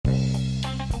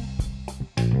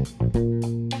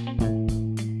And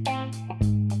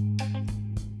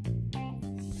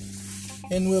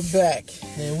we're back,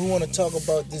 and we want to talk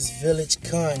about this village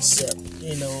concept.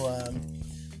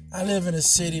 I live in a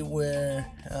city where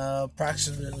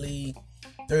approximately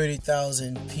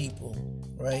 30,000 people,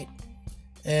 right?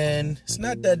 And it's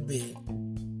not that big,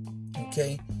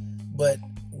 okay? But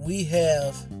we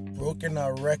have broken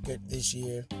our record this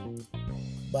year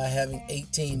by having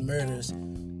 18 murders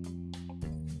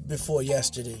before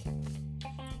yesterday.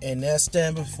 And that's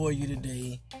standing before you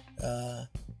today,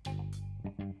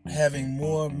 having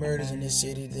more murders in this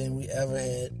city than we ever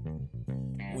had.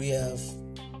 We have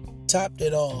topped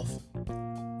it off.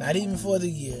 Not even for the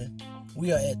year.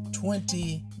 We are at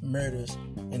 20 murders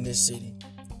in this city.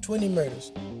 20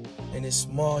 murders in this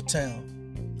small town.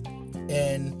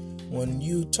 And when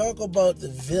you talk about the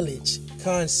village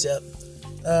concept,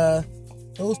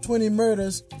 those 20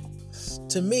 murders,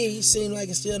 to me, seem like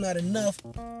it's still not enough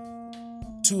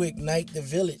to ignite the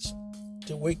village,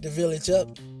 to wake the village up.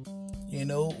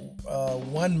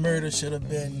 One murder should have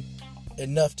been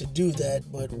enough to do that,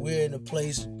 but we're in a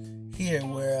place here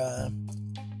where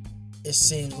it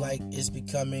seems like it's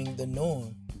becoming the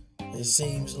norm. It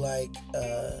seems like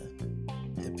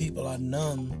the people are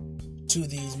numb to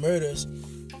these murders,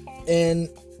 and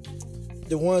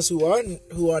the ones who are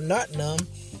not numb,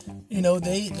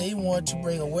 they want to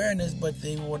bring awareness, but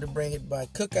they want to bring it by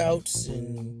cookouts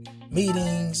and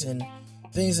meetings and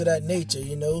things of that nature,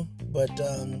 But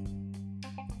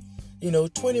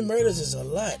 20 murders is a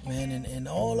lot, man, and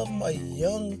all of them are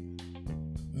young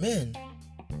men,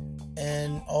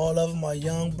 and all of them are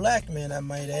young black men, I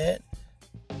might add.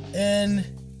 And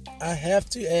I have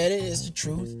to add it, it's the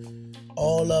truth.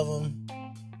 All of them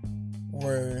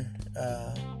were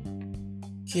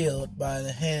killed by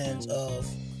the hands of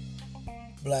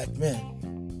black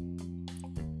men,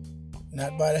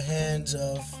 not by the hands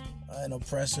of an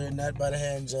oppressor, not by the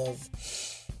hands of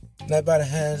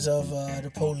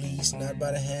the police, not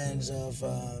by the hands of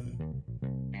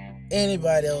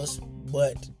anybody else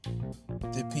but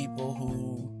the people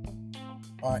who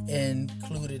are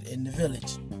included in the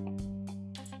village.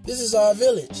 This is our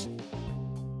village.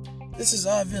 This is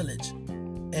our village.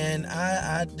 And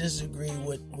I disagree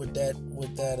with that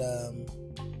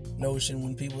notion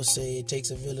when people say it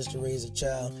takes a village to raise a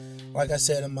child. Like I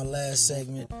said in my last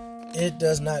segment, it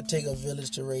does not take a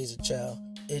village to raise a child.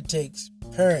 It takes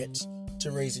parents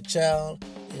to raise a child,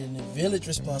 and the village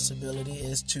responsibility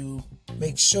is to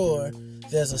make sure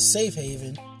there's a safe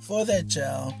haven for that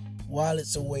child while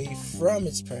it's away from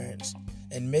its parents,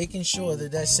 and making sure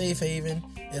that that safe haven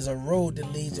is a road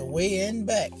that leads away and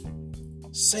back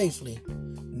safely,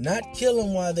 not kill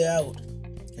them while they're out.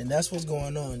 And that's what's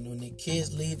going on. When the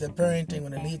kids leave their parenting,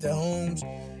 when they leave their homes,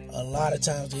 a lot of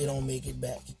times they don't make it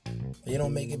back. They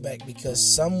don't make it back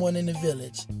because someone in the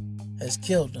village has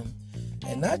killed them.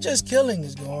 And not just killing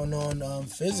is going on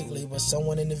physically, but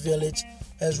someone in the village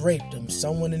has raped them.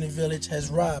 Someone in the village has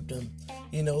robbed them.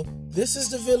 This is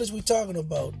the village we're talking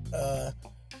about, the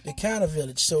kind of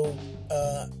village. So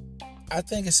I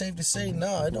think it's safe to say,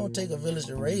 no, it don't take a village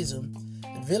to raise them.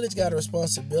 The village got a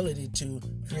responsibility to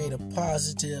create a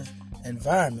positive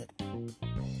environment,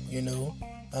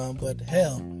 but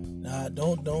hell, nah,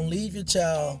 don't leave your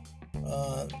child.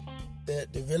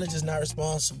 That the village is not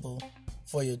responsible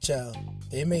for your child.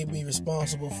 They may be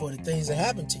responsible for the things that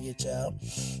happen to your child.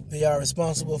 They are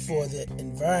responsible for the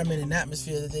environment and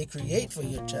atmosphere that they create for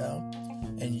your child.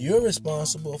 And you're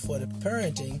responsible for the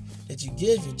parenting that you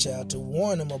give your child to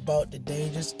warn them about the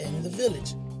dangers in the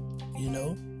village.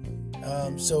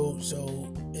 So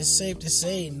it's safe to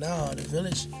say, the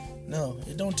village,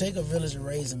 it don't take a village to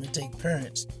raise them. It takes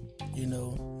parents,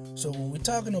 So when we're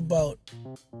talking about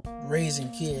raising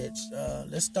kids,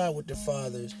 let's start with the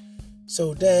fathers.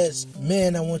 So dads,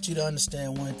 men, I want you to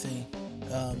understand one thing.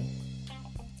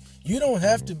 You don't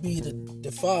have to be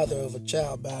the father of a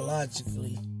child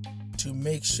biologically to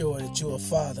make sure that you're a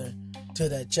father to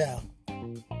that child.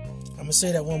 I'm going to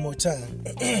say that one more time.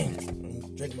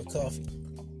 Drink my coffee.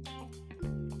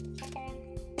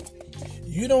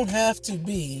 You don't have to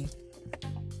be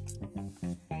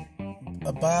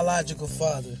a biological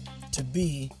father to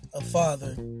be a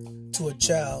father to a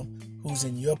child who's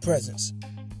in your presence.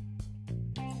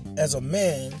 As a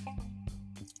man,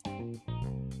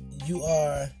 you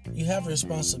have a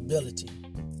responsibility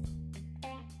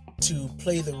to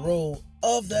play the role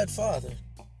of that father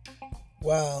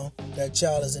while that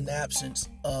child is in the absence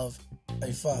of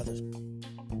a father.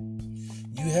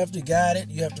 You have to guide it,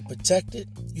 you have to protect it,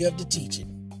 you have to teach it.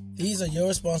 These are your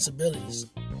responsibilities,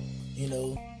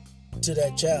 to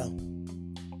that child.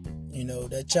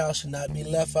 That child should not be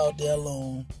left out there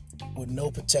alone with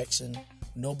no protection,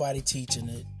 nobody teaching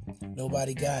it,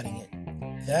 nobody guiding it.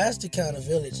 That's the kind of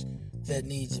village that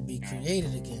needs to be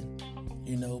created again.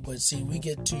 But see, we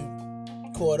get too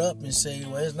caught up and say,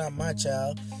 well, it's not my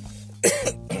child.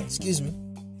 Excuse me.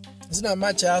 It's not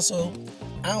my child, so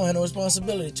I don't have no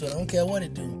responsibility to it. I don't care what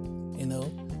it do.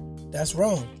 That's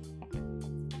wrong.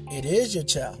 It is your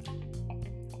child.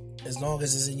 As long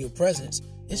as it's in your presence,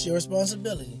 it's your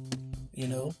responsibility.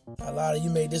 A lot of you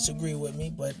may disagree with me,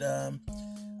 but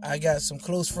I got some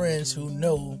close friends who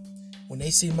know when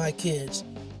they see my kids,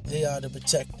 they are to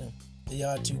protect them. They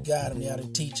are to guide them. They are to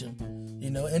teach them,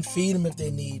 and feed them if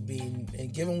they need be,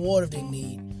 and give them water if they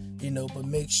need, but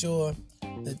make sure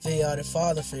that they are the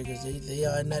father figures. They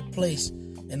are in that place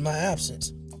in my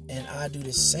absence. And I do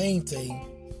the same thing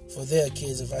for their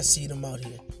kids if I see them out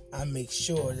here. I make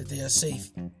sure that they are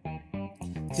safe.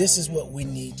 This is what we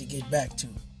need to get back to.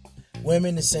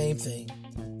 Women, the same thing.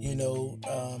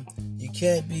 You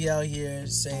can't be out here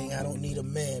saying, I don't need a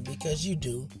man, because you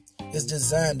do. It's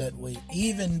designed that way.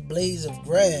 Even blades of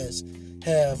grass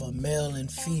have a male and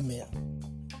female.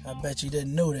 I bet you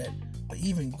didn't know that. But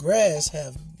even grass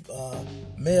have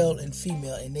male and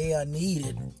female, and they are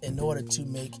needed in order to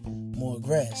make more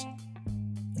grass.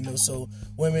 So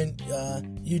women,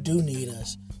 you do need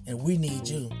us, and we need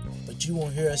you. But you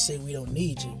won't hear us say we don't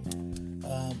need you.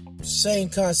 Same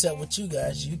concept with you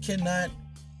guys. You cannot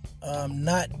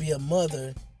not be a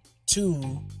mother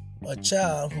to a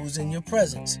child who's in your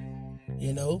presence.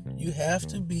 You have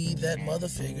to be that mother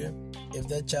figure if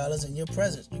that child is in your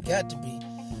presence. You got to be.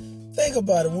 Think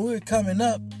about it. When we were coming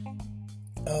up,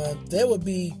 there would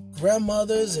be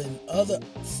grandmothers and other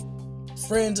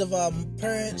friends of our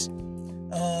parents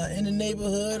in the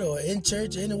neighborhood or in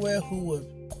church, anywhere, who would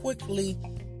quickly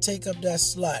take up that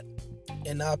slot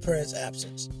in our parents'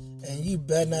 absence. And you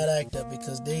better not act up,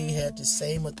 because they had the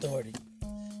same authority.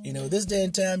 This day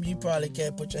and time, you probably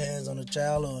can't put your hands on a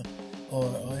child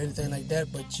or anything like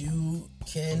that, but you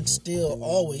can still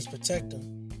always protect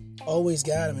them, always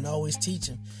guide them, and always teach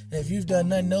them. And if you've done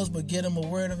nothing else but give them a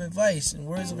word of advice and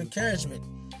words of encouragement,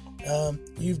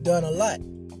 you've done a lot.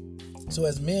 So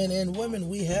as men and women,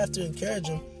 we have to encourage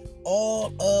them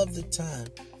all of the time.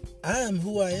 I am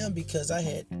who I am because I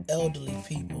had elderly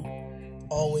people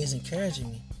always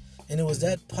encouraging me. And it was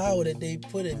that power that they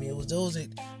put in me. It was those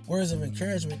words of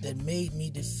encouragement that made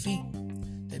me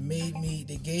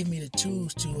they gave me the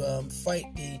tools to fight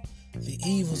the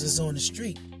evils that's on the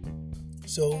street.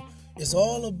 So it's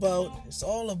all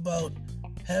about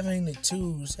having the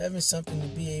tools, having something to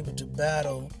be able to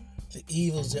battle the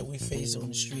evils that we face on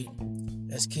the street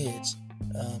as kids.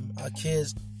 Our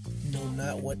kids know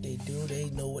not what they do, they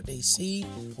know what they see,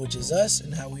 which is us,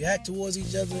 and how we act towards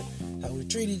each other, how we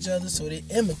treat each other, so they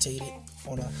imitate it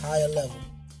on a higher level,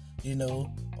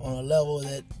 on a level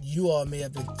that you all may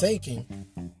have been thinking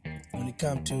when it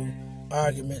comes to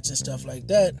arguments and stuff like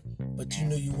that, but you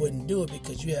knew you wouldn't do it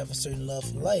because you have a certain love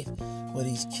for life. Well,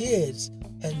 these kids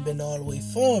hadn't been all the way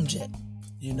formed yet,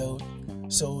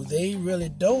 so they really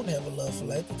don't have a love for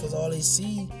life, because all they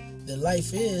see that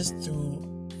life is through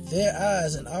their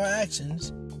eyes and our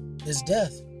actions is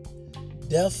death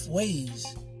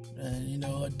ways,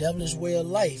 a devilish way of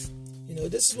life.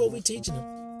 This is what we're teaching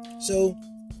them. So,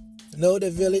 know the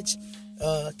village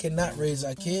cannot raise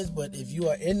our kids, but if you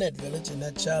are in that village and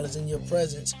that child is in your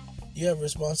presence, you have a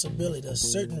responsibility, a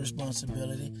certain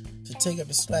responsibility, to take up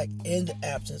the slack in the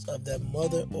absence of that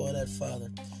mother or that father.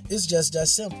 It's just that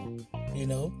simple,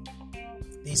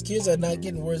 These kids are not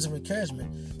getting words of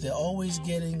encouragement. They're always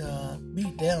getting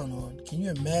beat down on. Can you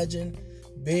imagine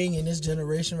being in this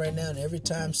generation right now, and every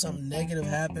time something negative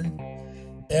happens,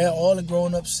 all the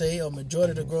grown-ups say, or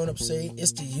majority of the grown-ups say,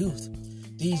 it's the youth.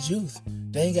 These youth,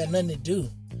 they ain't got nothing to do.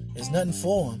 There's nothing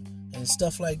for them, and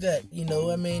stuff like that.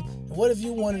 What if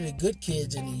you wanted the good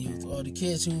kids in the youth, or the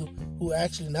kids who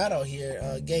actually not out here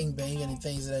gangbanging and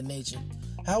things of that nature?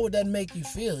 How would that make you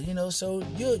feel? So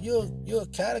you're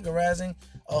categorizing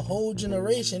a whole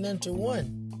generation into one,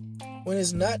 when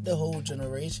it's not the whole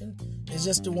generation. It's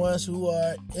just the ones who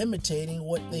are imitating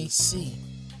what they see.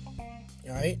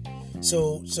 All right.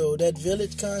 So that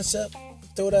village concept,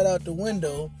 throw that out the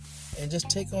window, and just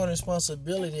take on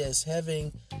responsibility as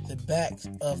having the back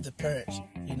of the parents.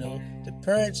 The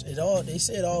parents, they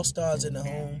say it all starts in the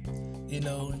home,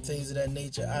 and things of that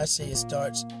nature. I say it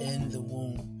starts in the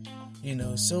womb.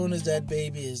 As soon as that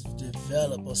baby is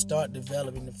developed or start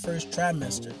developing, the first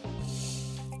trimester,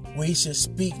 we should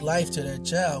speak life to that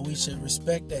child. We should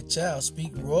respect that child,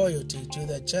 speak royalty to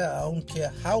that child. I don't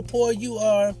care how poor you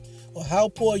are or how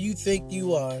poor you think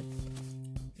you are.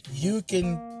 You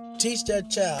can teach that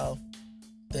child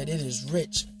that it is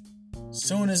rich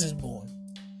Soon as it's born.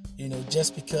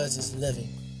 Just because it's living.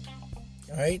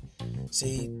 All right?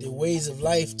 See, the ways of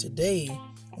life today,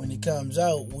 when it comes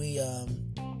out, we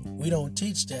don't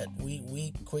teach that.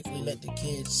 We quickly let the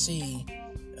kids see,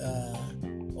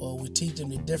 or we teach them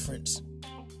the difference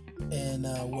in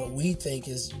what we think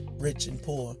is rich and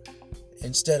poor,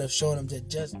 instead of showing them that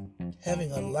just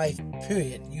having a life,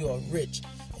 period, you are rich.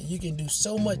 And you can do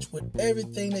so much with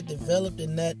everything that developed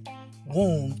in that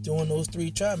womb during those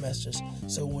 3 trimesters.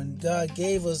 So when God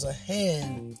gave us a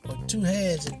hand, or 2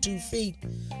 hands and 2 feet,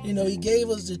 He gave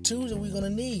us the tools that we're going to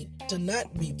need to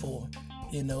not be poor.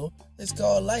 It's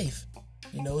called life.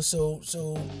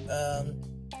 So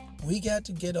we got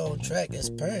to get on track as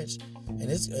parents, and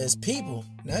it's as people,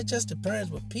 not just the parents,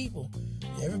 but people.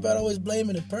 Everybody always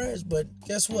blaming the parents, but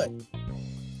guess what?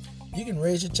 You can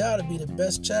raise your child to be the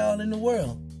best child in the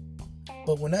world,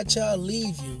 but when that child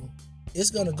leaves you, it's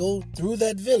going to go through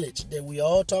that village that we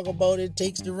all talk about it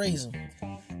takes to raise them.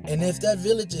 And if that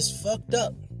village is fucked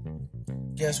up,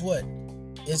 guess what?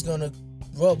 It's going to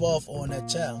rub off on that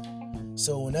child.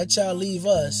 So when that child leave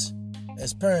us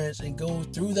as parents and go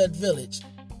through that village,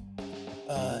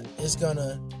 it's going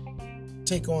to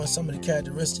take on some of the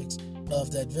characteristics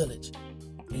of that village.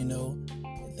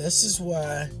 This is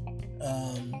why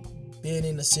being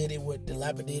in the city with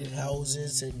dilapidated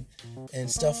houses and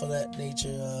stuff of that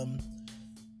nature,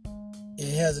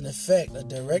 it has a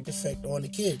direct effect on the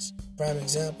kids. Prime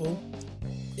example,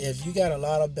 if you got a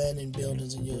lot of abandoned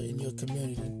buildings in your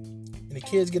community, and the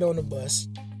kids get on the bus,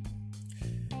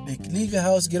 they leave your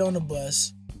house, get on the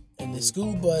bus, and the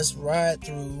school bus ride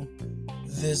through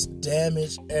this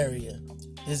damaged area,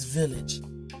 this village,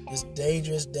 this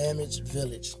dangerous, damaged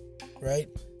village, right?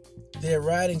 They're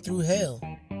riding through hell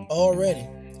already.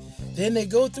 Then they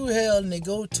go through hell and they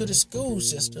go to the school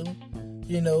system,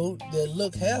 that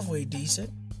look halfway decent,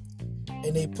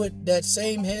 and they put that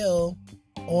same hell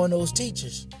on those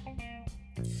teachers.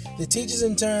 The teachers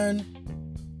in turn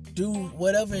do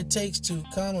whatever it takes to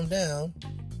calm them down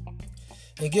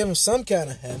and give them some kind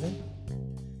of heaven,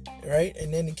 right?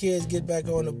 And then the kids get back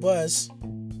on the bus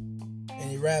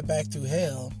and they ride back through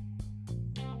hell,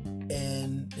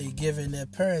 and they're giving their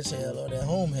parents hell or their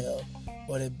home hell,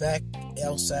 or they're back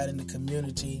outside in the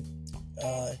community,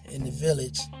 in the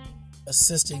village,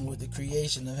 assisting with the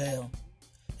creation of hell.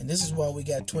 And this is why we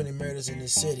got 20 murders in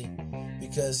this city,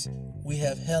 because we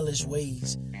have hellish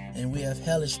ways and we have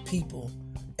hellish people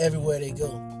everywhere they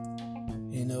go.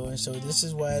 And so this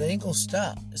is why it ain't gonna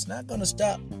stop. It's not gonna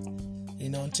stop,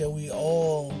 until we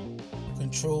all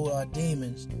control our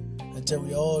demons, until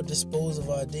we all dispose of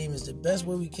our demons the best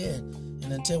way we can,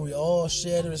 and until we all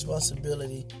share the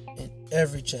responsibility in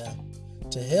every child.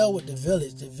 To hell with the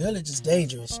village. The village is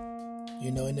dangerous.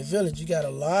 In the village, you got a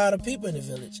lot of people in the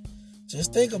village.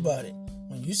 Just think about it.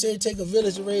 When you say take a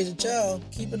village to raise a child,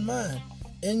 keep in mind,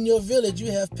 in your village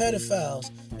you have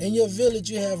pedophiles. In your village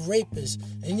you have rapists.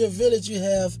 In your village you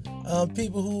have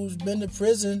people who's been to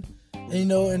prison,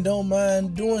 and don't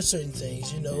mind doing certain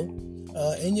things.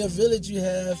 In your village you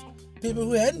have people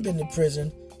who hadn't been to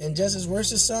prison, and just as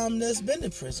worse as some that's been to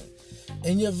prison.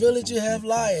 In your village, you have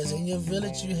liars. In your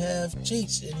village, you have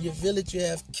cheats. In your village, you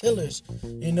have killers.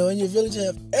 In your village, you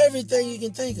have everything you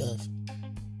can think of.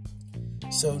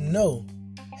 So no,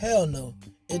 hell no,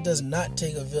 it does not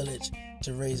take a village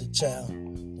to raise a child.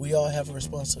 We all have a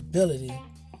responsibility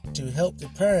to help the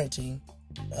parenting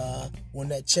when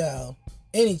that child,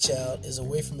 any child, is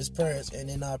away from his parents and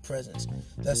in our presence.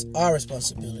 That's our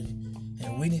responsibility.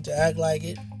 And we need to act like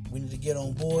it. We need to get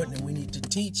on board, and we need to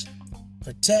teach,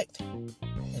 protect,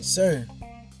 and serve.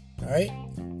 Alright?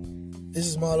 This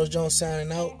is Marlo Jones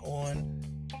signing out on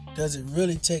does it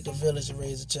really take a village to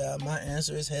raise a child? My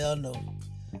answer is hell no.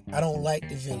 I don't like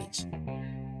the village.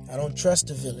 I don't trust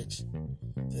the village.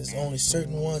 There's only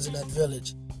certain ones in that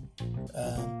village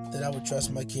that I would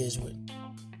trust my kids with.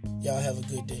 Y'all have a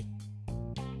good day.